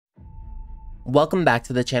Welcome back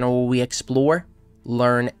to the channel where we explore,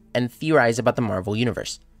 learn, and theorize about the Marvel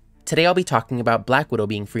Universe. Today I'll be talking about Black Widow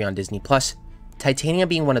being free on Disney+, Titania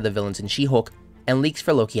being one of the villains in She-Hulk, and leaks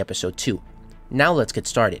for Loki Episode 2. Now let's get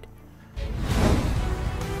started.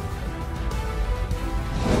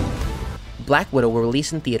 Black Widow will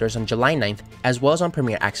release in theaters on July 9th, as well as on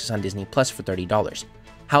Premier Access on Disney Plus for $30.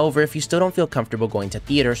 However, if you still don't feel comfortable going to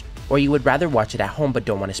theaters, or you would rather watch it at home but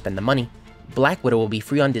don't want to spend the money, Black Widow will be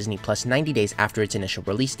free on Disney Plus 90 days after its initial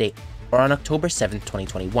release date, or on October 7th,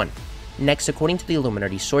 2021. Next, according to the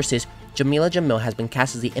Illuminerdi sources, Jameela Jamil has been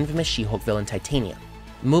cast as the infamous She-Hulk villain Titania.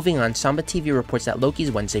 Moving on, Samba TV reports that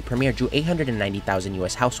Loki's Wednesday premiere drew 890,000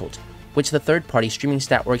 US households, which the third-party streaming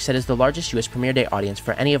stat.org said is the largest US premiere day audience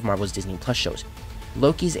for any of Marvel's Disney Plus shows.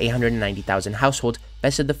 Loki's 890,000 households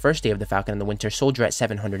bested the first day of the Falcon and the Winter Soldier at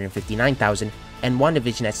 759,000 and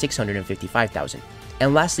WandaVision at 655,000.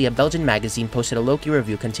 And lastly, a Belgian magazine posted a Loki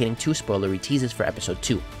review containing 2 spoilery teases for Episode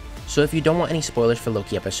 2. So if you don't want any spoilers for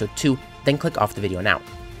Loki Episode 2, then click off the video now.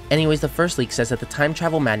 Anyways, the first leak says that the time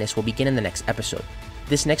travel madness will begin in the next episode.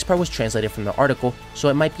 This next part was translated from the article, so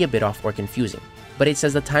it might be a bit off or confusing. But it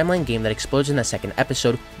says the timeline game that explodes in the second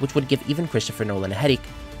episode, which would give even Christopher Nolan a headache,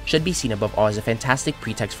 should be seen above all as a fantastic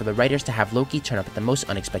pretext for the writers to have Loki turn up at the most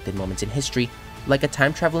unexpected moments in history, like a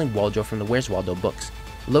time-traveling Waldo from the Where's Waldo books.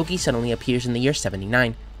 Loki suddenly appears in the year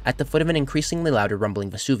 79, at the foot of an increasingly louder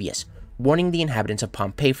rumbling Vesuvius, warning the inhabitants of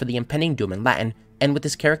Pompeii for the impending doom in Latin, and with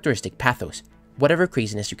his characteristic pathos. Whatever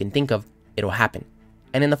craziness you can think of, it'll happen.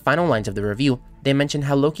 And in the final lines of the review, they mention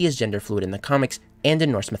how Loki is genderfluid in the comics and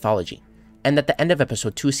in Norse mythology, and that the end of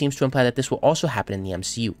Episode 2 seems to imply that this will also happen in the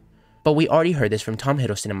MCU. But we already heard this from Tom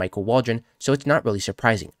Hiddleston and Michael Waldron, so it's not really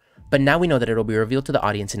surprising. But now we know that it'll be revealed to the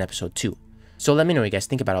audience in Episode 2. So let me know what you guys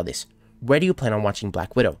think about all this. Where do you plan on watching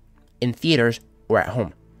Black Widow? In theaters or at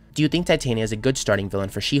home? Do you think Titania is a good starting villain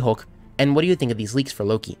for She-Hulk? And what do you think of these leaks for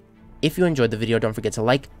Loki? If you enjoyed the video, don't forget to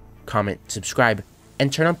like, comment, subscribe,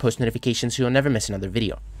 and turn on post notifications so you'll never miss another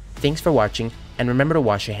video. Thanks for watching, and remember to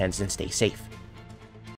wash your hands and stay safe.